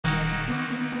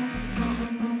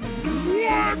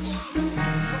What?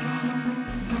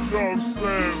 Young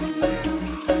Sam,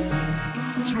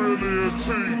 Trillion T.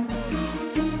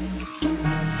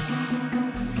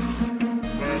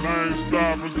 Man, I ain't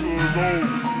stopping till it's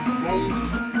over.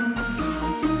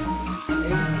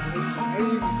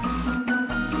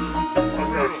 I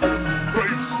got that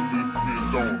bass in this bitch,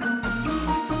 don't it?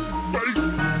 Bass,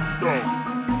 dog.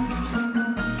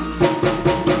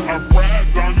 I ride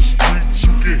down the street,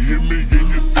 you can hear me in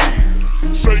your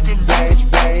den. Shaking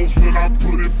balls when I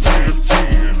put it 10-10.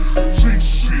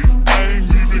 G-shit, I ain't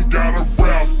even got a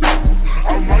rap them. I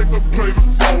like to play the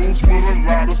songs with a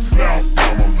lot of slap in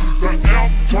them. The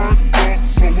amp turned up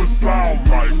so it sound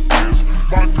like this.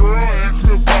 My girl asked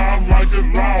me why I like it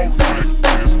loud like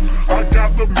this. I got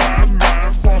the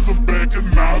 9-9s from the back and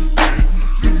now dead.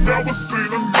 You never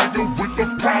seen a nigga with the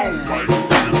pound like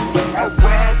this. I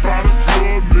ride by the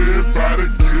club, everybody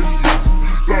get loose.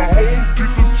 The hoes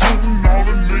get the tune, all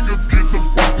the niggas get the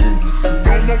bootin'.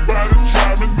 Don't nobody try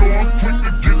me, know I'm quick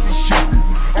to get the shootin'.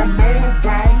 I'm all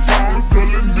around town,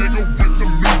 feelin' nigga with the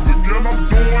music. And I'm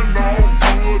doing all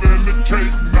good and the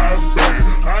cake not bad.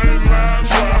 I ain't lying,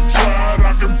 tried,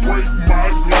 I can break my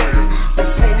glass. The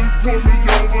police pull me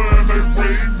over and they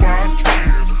raid my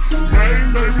cash. Man,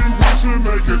 they be wishing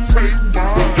they could take my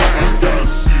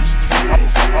ass.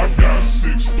 I got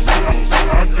 612,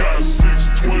 I got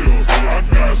 612, I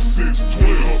got 612, I got 612,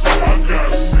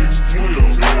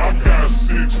 I got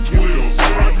 612, I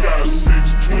got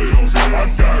 612, I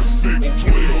got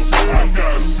 612, I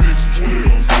got 612, I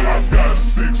got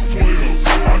 612,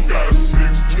 I got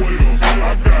 612,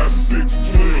 I got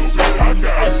 612, I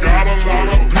got a lot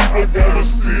of people wanna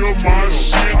steal my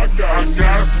shit. I got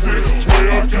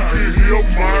 612, you can hear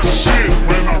my shit.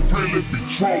 Man, I really be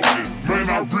trolling, man,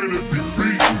 I really be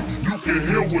beating. You can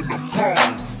hear when I'm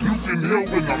calling, you can hear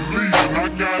when I'm leaving. I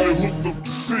got it hooked up to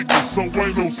sickness, so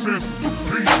ain't no sense in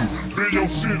repeating. Then your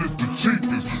shit is the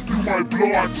cheapest, you might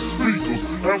blow out your speakers,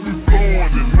 and we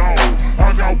blowing it all. I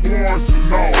got warrants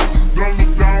and all, don't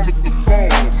look down at the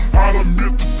phone. I done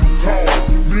missed a few calls,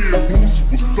 me and Boosie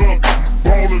was stuck,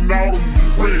 ballin' out on the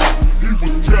red. He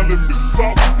was telling me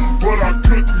something.